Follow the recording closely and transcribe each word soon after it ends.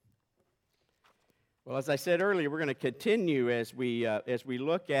Well, as I said earlier, we're going to continue as we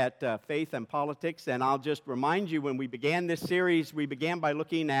look at faith and politics. And I'll just remind you, when we began this series, we began by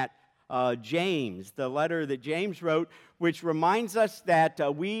looking at James, the letter that James wrote, which reminds us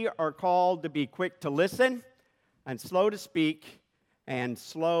that we are called to be quick to listen and slow to speak and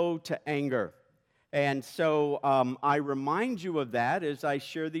slow to anger. And so I remind you of that as I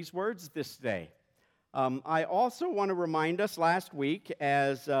share these words this day. I also want to remind us last week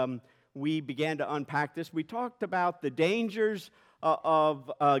as we began to unpack this, we talked about the dangers of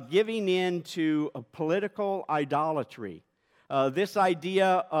giving in to political idolatry. This idea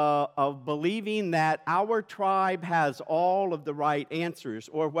of believing that our tribe has all of the right answers,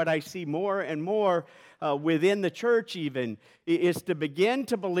 or what I see more and more within the church even, is to begin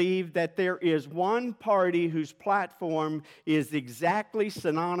to believe that there is one party whose platform is exactly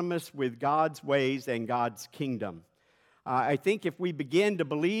synonymous with God's ways and God's kingdom. I think if we begin to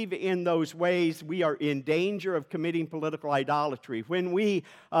believe in those ways, we are in danger of committing political idolatry. When we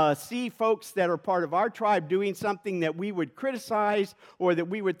see folks that are part of our tribe doing something that we would criticize or that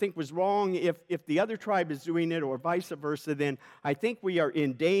we would think was wrong if the other tribe is doing it or vice versa, then I think we are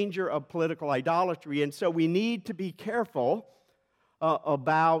in danger of political idolatry. And so we need to be careful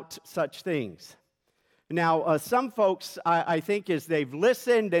about such things. Now, some folks, I think, as they've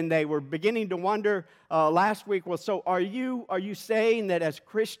listened and they were beginning to wonder last week, well, so are you saying that as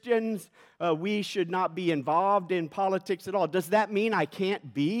Christians we should not be involved in politics at all? Does that mean I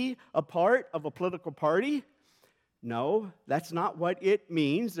can't be a part of a political party? No, that's not what it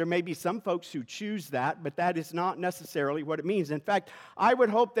means. There may be some folks who choose that, but that is not necessarily what it means. In fact, I would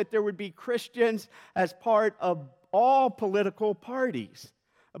hope that there would be Christians as part of all political parties.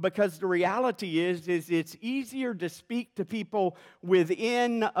 Because the reality is it's easier to speak to people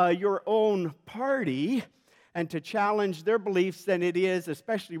within your own party and to challenge their beliefs than it is,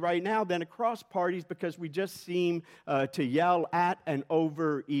 especially right now, than across parties, because we just seem to yell at and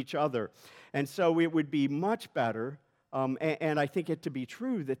over each other. And so it would be much better, and I think it to be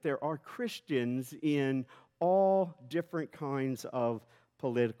true, that there are Christians in all different kinds of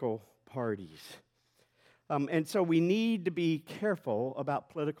political parties. And so we need to be careful about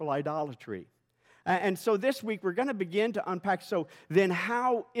political idolatry. And so this week we're going to begin to unpack, so then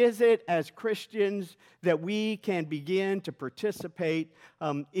how is it as Christians that we can begin to participate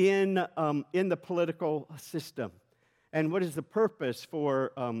in the political system? And what is the purpose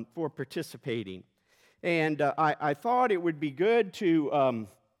for participating? And I thought it would be good to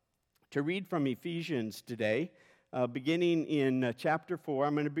read from Ephesians today, beginning in chapter 4.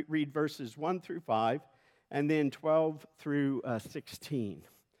 I'm going to read verses 1 through 5. And then 12 through 16.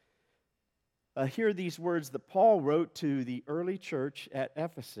 Hear these words that Paul wrote to the early church at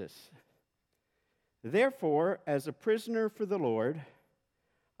Ephesus. Therefore, as a prisoner for the Lord,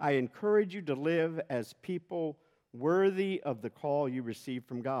 I encourage you to live as people worthy of the call you received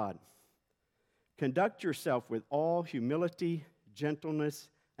from God. Conduct yourself with all humility, gentleness,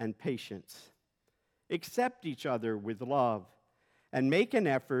 and patience. Accept each other with love, and make an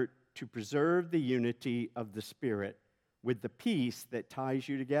effort to preserve the unity of the Spirit with the peace that ties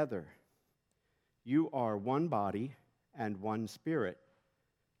you together. You are one body and one Spirit,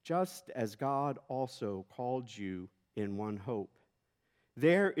 just as God also called you in one hope.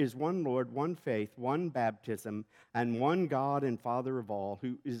 There is one Lord, one faith, one baptism, and one God and Father of all,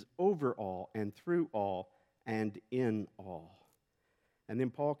 who is over all and through all and in all. And then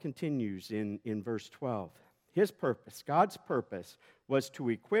Paul continues in verse 12. His purpose, God's purpose, was to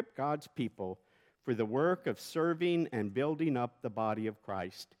equip God's people for the work of serving and building up the body of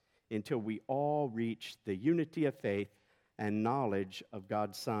Christ until we all reach the unity of faith and knowledge of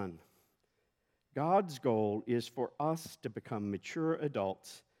God's Son. God's goal is for us to become mature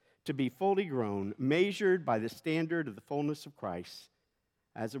adults, to be fully grown, measured by the standard of the fullness of Christ.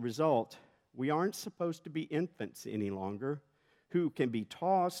 As a result, we aren't supposed to be infants any longer, who can be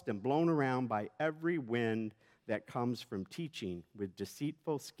tossed and blown around by every wind that comes from teaching with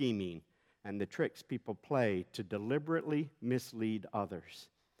deceitful scheming and the tricks people play to deliberately mislead others.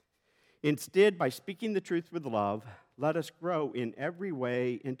 Instead, by speaking the truth with love, let us grow in every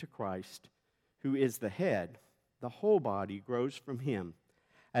way into Christ, who is the head. The whole body grows from him.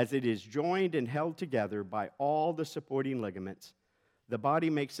 As it is joined and held together by all the supporting ligaments, the body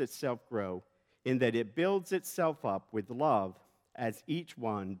makes itself grow in that it builds itself up with love as each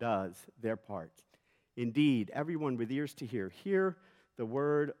one does their part. Indeed, everyone with ears to hear the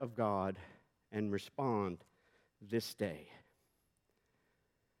word of God and respond this day.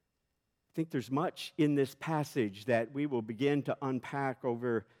 I think there's much in this passage that we will begin to unpack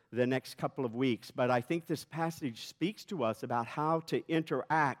over the next couple of weeks. But I think this passage speaks to us about how to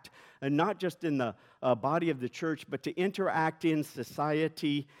interact, and not just in the body of the church, but to interact in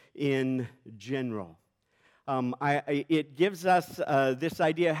society in general. It gives us this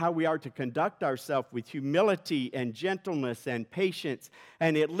idea how we are to conduct ourselves with humility and gentleness and patience,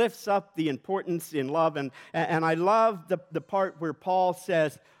 and it lifts up the importance in love. And I love the part where Paul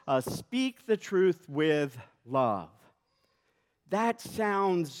says, speak the truth with love. That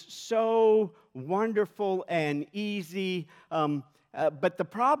sounds so wonderful and easy, but the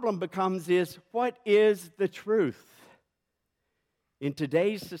problem becomes what is the truth? In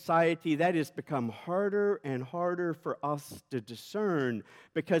today's society, that has become harder and harder for us to discern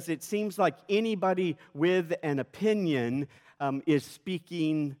because it seems like anybody with an opinion is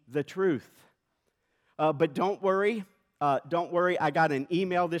speaking the truth. But don't worry. I got an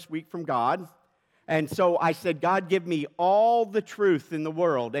email this week from God. And so I said, God, give me all the truth in the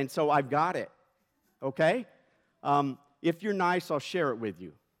world. And so I've got it. Okay? If you're nice, I'll share it with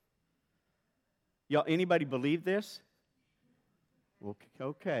you. Y'all, anybody believe this?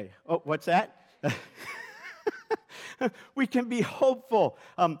 Okay. Oh, what's that? We can be hopeful.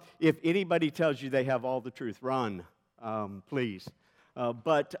 If anybody tells you they have all the truth, run, please.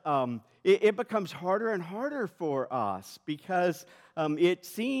 But it becomes harder and harder for us because it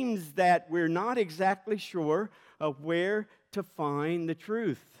seems that we're not exactly sure of where to find the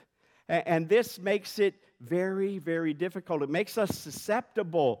truth. And this makes it very, very difficult. It makes us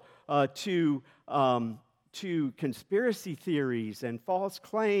susceptible to conspiracy theories and false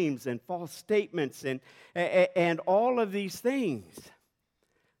claims and false statements and all of these things.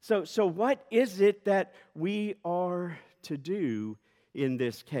 So what is it that we are to do in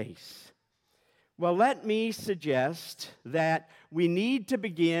this case? Well, let me suggest that we need to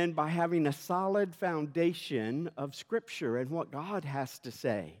begin by having a solid foundation of Scripture and what God has to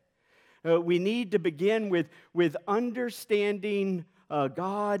say. We need to begin with understanding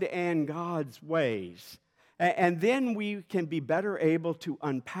God and God's ways. And then we can be better able to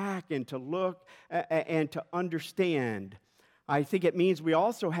unpack and to look and to understand. I think it means we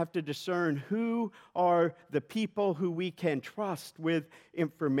also have to discern who are the people who we can trust with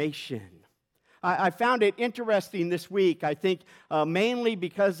information. I found it interesting this week, I think mainly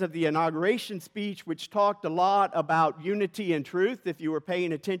because of the inauguration speech, which talked a lot about unity and truth, if you were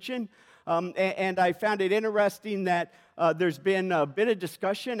paying attention. And I found it interesting that there's been a bit of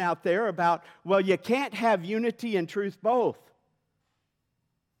discussion out there about, well, you can't have unity and truth both.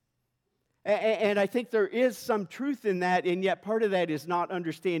 And I think there is some truth in that, and yet part of that is not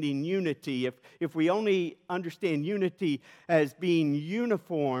understanding unity. If we only understand unity as being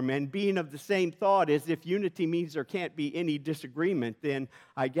uniform and being of the same thought, as if unity means there can't be any disagreement, then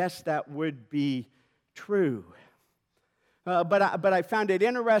I guess that would be true. But I found it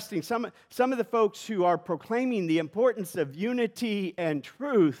interesting. Some of the folks who are proclaiming the importance of unity and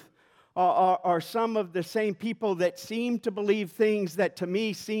truth are some of the same people that seem to believe things that to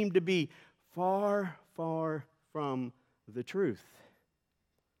me seem to be far, far from the truth.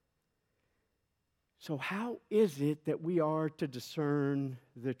 So how is it that we are to discern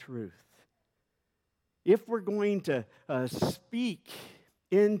the truth? If we're going to speak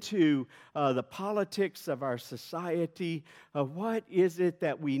into the politics of our society, what is it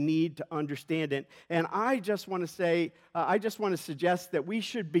that we need to understand? And I just want to suggest that we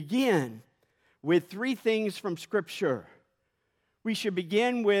should begin with three things from Scripture. We should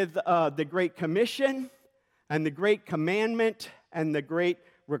begin with the Great Commission and the Great Commandment and the Great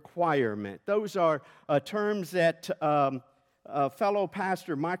Requirement. Those are terms that fellow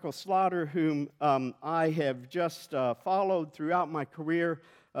pastor Michael Slaughter, whom I have just followed throughout my career,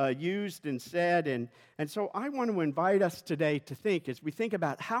 used and said. And so I want to invite us today to think, as we think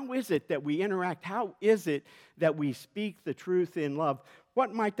about how is it that we interact, how is it that we speak the truth in love,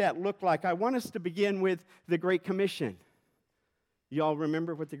 what might that look like? I want us to begin with the Great Commission. You all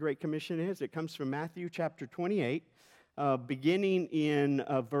remember what the Great Commission is? It comes from Matthew chapter 28, beginning in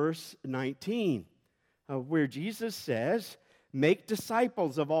verse 19, where Jesus says, "Make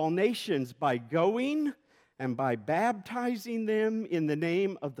disciples of all nations by going and by baptizing them in the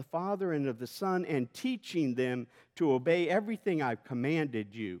name of the Father and of the Son and teaching them to obey everything I've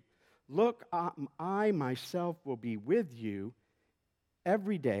commanded you. Look, I myself will be with you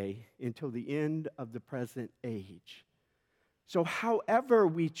every day until the end of the present age." So however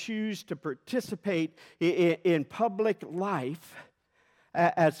we choose to participate in public life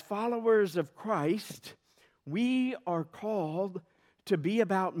as followers of Christ, we are called to be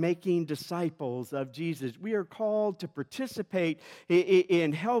about making disciples of Jesus. We are called to participate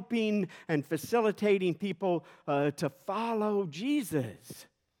in helping and facilitating people to follow Jesus.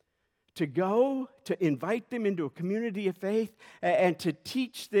 to go, to invite them into a community of faith, and to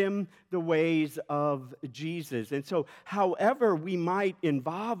teach them the ways of Jesus. And so, however we might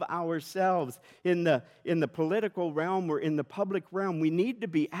involve ourselves in the political realm or in the public realm, we need to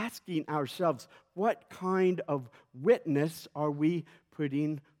be asking ourselves, what kind of witness are we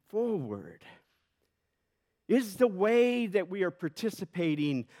putting forward? Is the way that we are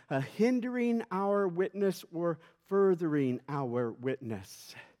participating hindering our witness or furthering our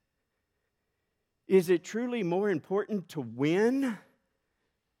witness? Is it truly more important to win,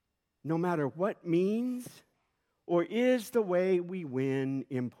 no matter what means, or is the way we win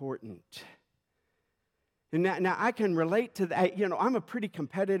important? And now I can relate to that. I'm a pretty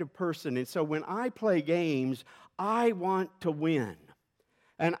competitive person, and so when I play games, I want to win.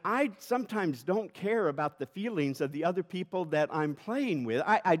 And I sometimes don't care about the feelings of the other people that I'm playing with.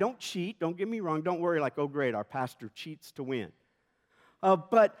 I don't cheat, don't get me wrong. Don't worry like, oh, great, our pastor cheats to win.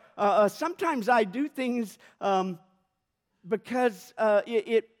 But sometimes I do things because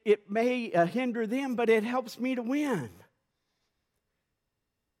it may hinder them, but it helps me to win.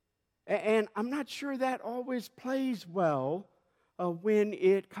 And I'm not sure that always plays well when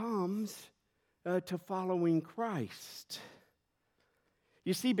it comes to following Christ.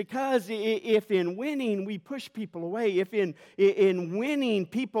 You see, because if in winning we push people away, if in winning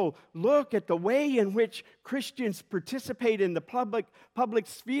people look at the way in which Christians participate in the public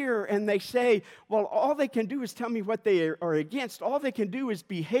sphere and they say, well, all they can do is tell me what they are against. All they can do is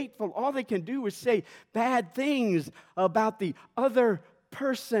be hateful. All they can do is say bad things about the other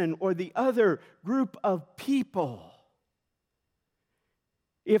person or the other group of people.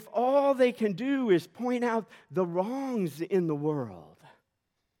 If all they can do is point out the wrongs in the world,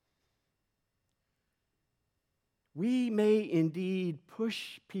 we may indeed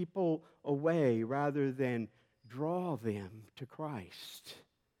push people away rather than draw them to Christ.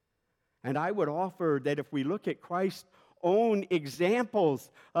 And I would offer that if we look at Christ's own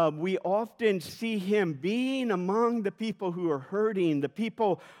examples, we often see him being among the people who are hurting, the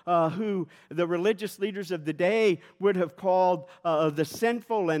people who the religious leaders of the day would have called the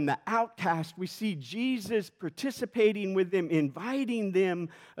sinful and the outcast. We see Jesus participating with them, inviting them,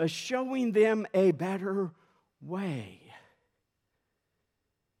 showing them a better way.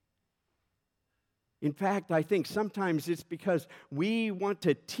 In fact, I think sometimes it's because we want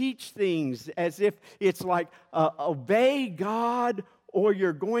to teach things as if it's like obey God or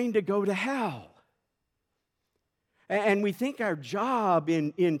you're going to go to hell. And we think our job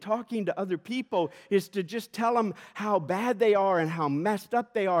in talking to other people is to just tell them how bad they are and how messed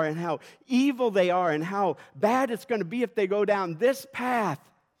up they are and how evil they are and how bad it's going to be if they go down this path,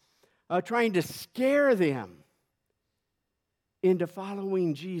 trying to scare them into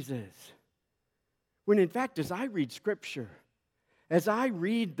following Jesus. When in fact, as I read Scripture, as I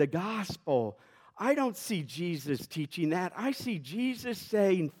read the gospel, I don't see Jesus teaching that. I see Jesus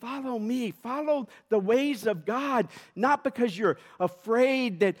saying, follow me, follow the ways of God, not because you're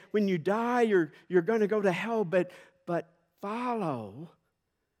afraid that when you die you're going to go to hell, but follow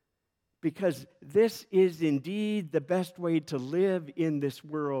because this is indeed the best way to live in this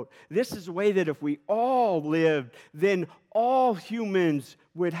world. This is a way that if we all lived, then all humans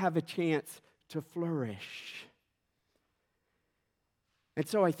would have a chance to flourish. And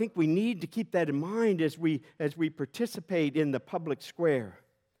so I think we need to keep that in mind as we participate in the public square.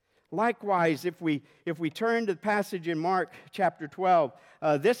 Likewise, if we turn to the passage in Mark chapter 12,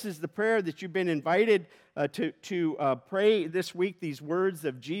 this is the prayer that you've been invited to pray this week, these words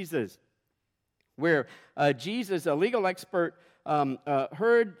of Jesus, where Jesus, a legal expert,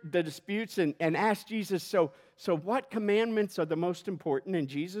 heard the disputes and asked Jesus, so what commandments are the most important? And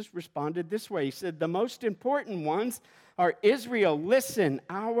Jesus responded this way. He said, the most important ones are, Israel, listen,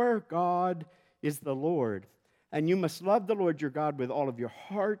 our God is the Lord. And you must love the Lord your God with all of your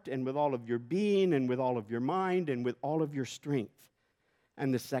heart and with all of your being and with all of your mind and with all of your strength.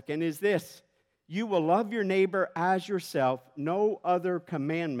 And the second is this, you will love your neighbor as yourself. No other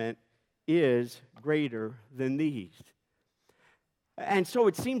commandment is greater than these. And so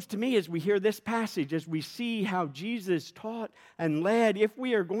it seems to me as we hear this passage, as we see how Jesus taught and led, if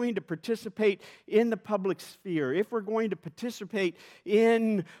we are going to participate in the public sphere, if we're going to participate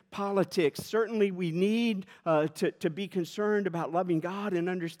in politics, certainly we need to be concerned about loving God and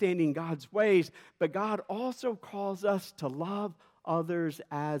understanding God's ways, but God also calls us to love others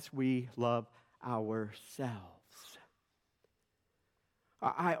as we love ourselves.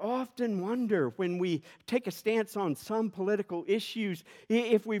 I often wonder when we take a stance on some political issues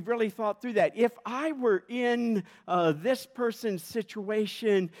if we've really thought through that. If I were in this person's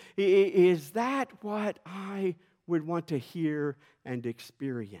situation, is that what I would want to hear and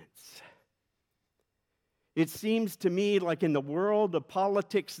experience? It seems to me like in the world of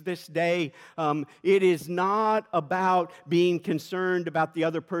politics this day, it is not about being concerned about the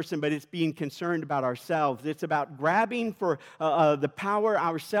other person, but it's being concerned about ourselves. It's about grabbing for the power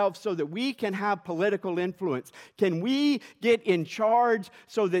ourselves so that we can have political influence. Can we get in charge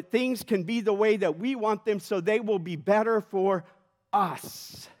so that things can be the way that we want them so they will be better for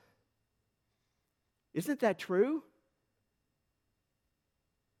us? Isn't that true?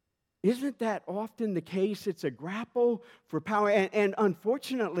 Isn't that often the case? It's a grapple for power. And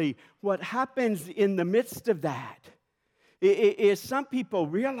unfortunately, what happens in the midst of that is some people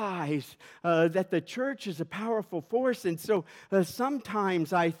realize that the church is a powerful force. And so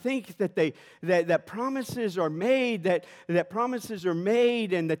sometimes I think that promises are made, that promises are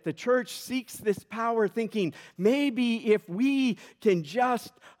made, and that the church seeks this power, thinking maybe if we can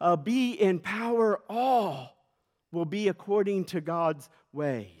just be in power, all will be according to God's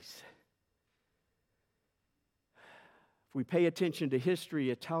ways. If we pay attention to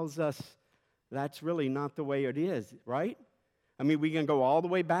history, it tells us that's really not the way it is, right? I mean, we can go all the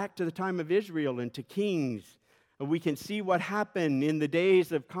way back to the time of Israel and to kings. We can see what happened in the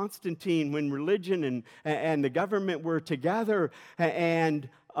days of Constantine when religion and the government were together, and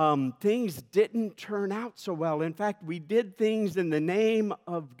things didn't turn out so well. In fact, we did things in the name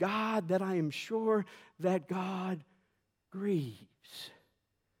of God that I am sure that God grieves.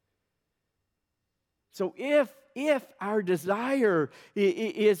 So if our desire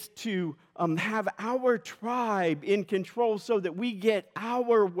is to have our tribe in control so that we get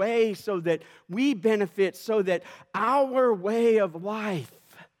our way, so that we benefit, so that our way of life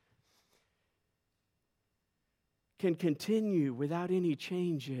can continue without any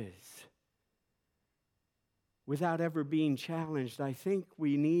changes, without ever being challenged, I think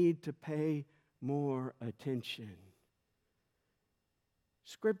we need to pay more attention.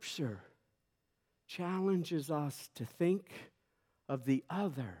 Scripture challenges us to think of the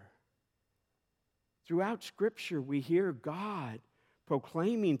other. Throughout Scripture, we hear God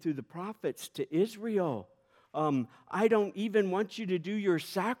proclaiming through the prophets to Israel, I don't even want you to do your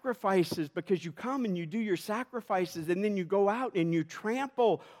sacrifices, because you come and you do your sacrifices and then you go out and you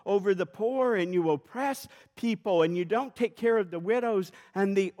trample over the poor and you oppress people and you don't take care of the widows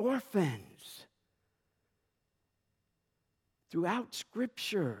and the orphans. Throughout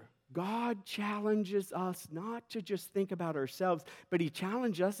Scripture, God challenges us not to just think about ourselves, but He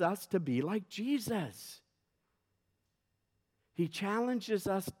challenges us to be like Jesus. He challenges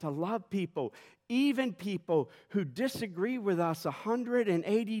us to love people, even people who disagree with us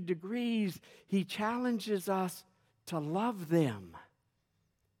 180 degrees. He challenges us to love them.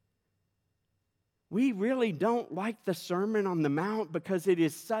 We really don't like the Sermon on the Mount because it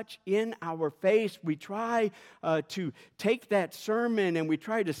is such in our face. We try to take that sermon and we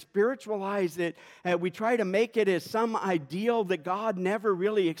try to spiritualize it. We try to make it as some ideal that God never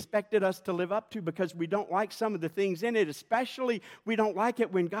really expected us to live up to because we don't like some of the things in it. Especially, we don't like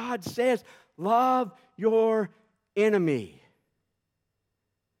it when God says, love your enemy.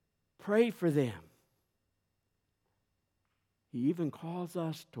 Pray for them. He even calls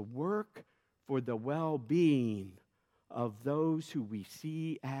us to work for the well-being of those who we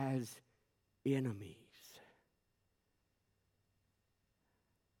see as enemies.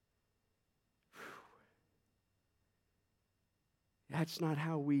 That's not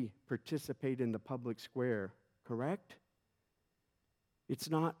how we participate in the public square, correct? It's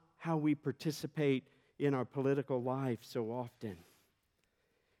not how we participate in our political life so often.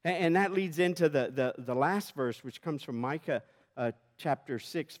 And that leads into the last verse, which comes from Micah chapter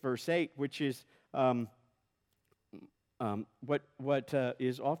 6, verse 8, which is what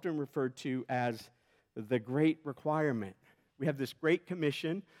is often referred to as the Great Requirement. We have this great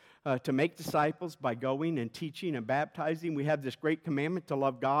commission to make disciples by going and teaching and baptizing. We have this great commandment to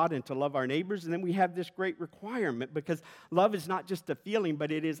love God and to love our neighbors. And then we have this great requirement, because love is not just a feeling,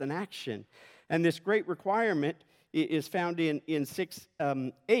 but it is an action. And this great requirement is found in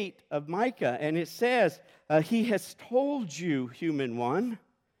 6:8 of Micah. And it says, He has told you, human one,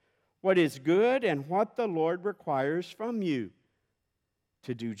 what is good and what the Lord requires from you: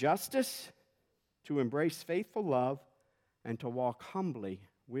 to do justice, to embrace faithful love, and to walk humbly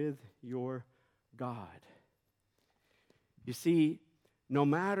with your God. You see, no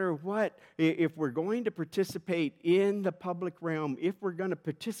matter what, if we're going to participate in the public realm, if we're going to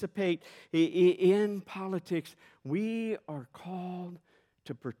participate in politics, we are called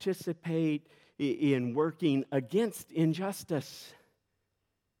to participate in working against injustice.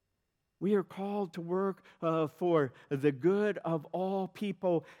 We are called to work for the good of all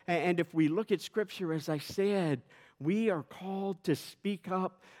people. And if we look at Scripture, as I said, we are called to speak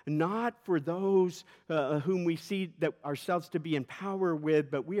up, not for those whom we see that ourselves to be in power with,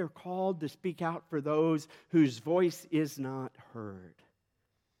 but we are called to speak out for those whose voice is not heard.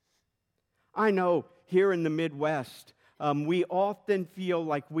 I know here in the Midwest, we often feel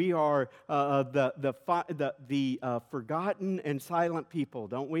like we are the forgotten and silent people,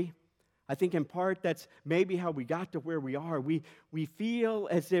 don't we? I think in part that's maybe how we got to where we are. We feel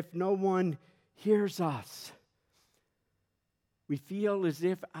as if no one hears us. We feel as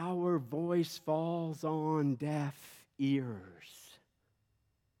if our voice falls on deaf ears.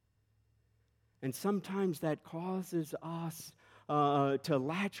 And sometimes that causes us to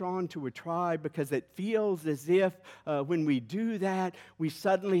latch on to a tribe because it feels as if when we do that, we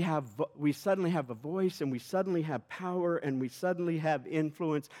suddenly have a voice and we suddenly have power and we suddenly have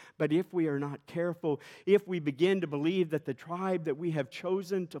influence. But if we are not careful, if we begin to believe that the tribe that we have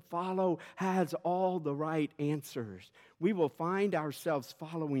chosen to follow has all the right answers, we will find ourselves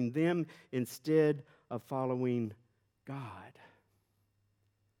following them instead of following God.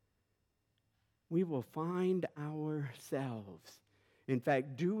 We will find ourselves, in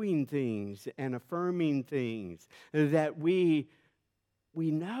fact, doing things and affirming things that we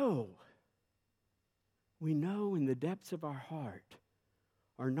know in the depths of our heart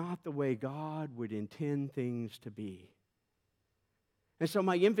are not the way God would intend things to be. And so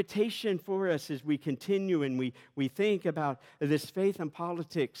my invitation for us as we continue and we think about this faith and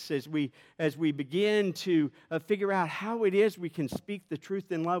politics, as we begin to figure out how it is we can speak the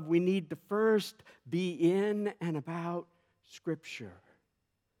truth in love, we need to first be in and about Scripture.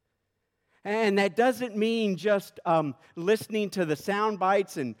 And that doesn't mean just listening to the sound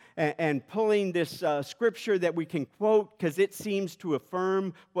bites and pulling this scripture that we can quote because it seems to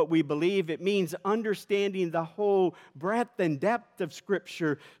affirm what we believe. It means understanding the whole breadth and depth of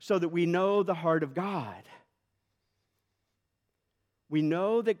Scripture so that we know the heart of God. We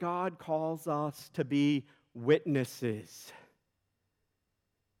know that God calls us to be witnesses,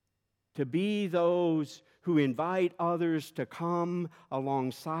 to be those who invite others to come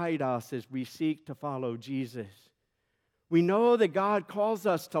alongside us as we seek to follow Jesus. We know that God calls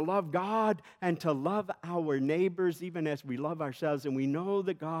us to love God and to love our neighbors even as we love ourselves. And we know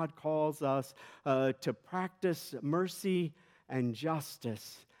that God calls us to practice mercy and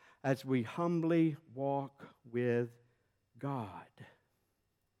justice as we humbly walk with God.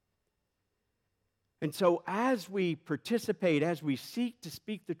 And so as we participate, as we seek to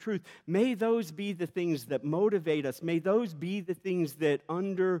speak the truth, may those be the things that motivate us. May those be the things that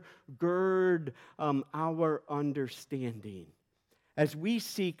undergird our understanding as we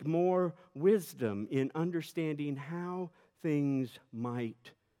seek more wisdom in understanding how things might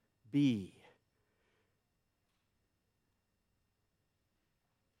be.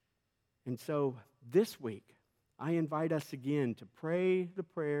 And so this week, I invite us again to pray the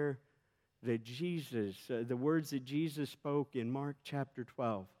prayer that Jesus, the words that Jesus spoke in Mark chapter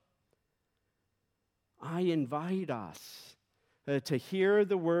 12. I invite us to hear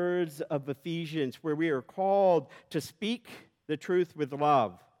the words of Ephesians where we are called to speak the truth with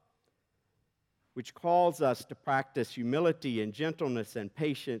love, which calls us to practice humility and gentleness and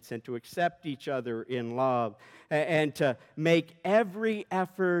patience and to accept each other in love and to make every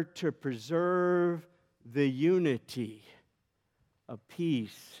effort to preserve the unity of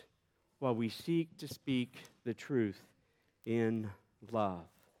peace while we seek to speak the truth in love.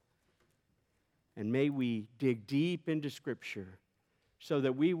 And may we dig deep into Scripture so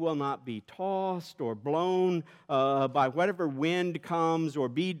that we will not be tossed or blown by whatever wind comes or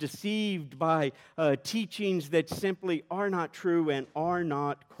be deceived by teachings that simply are not true and are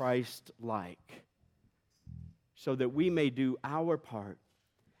not Christ-like, so that we may do our part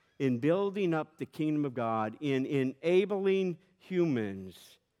in building up the kingdom of God, in enabling humans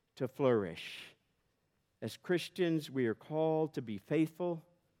to flourish. As Christians, we are called to be faithful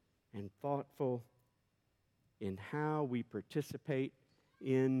and thoughtful in how we participate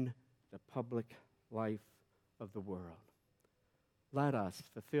in the public life of the world. Let us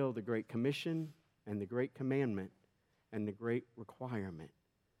fulfill the Great Commission and the Great Commandment and the Great Requirement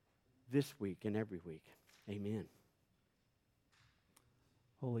this week and every week. Amen.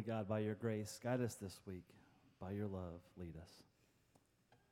 Holy God, by your grace, guide us this week. By your love, lead us.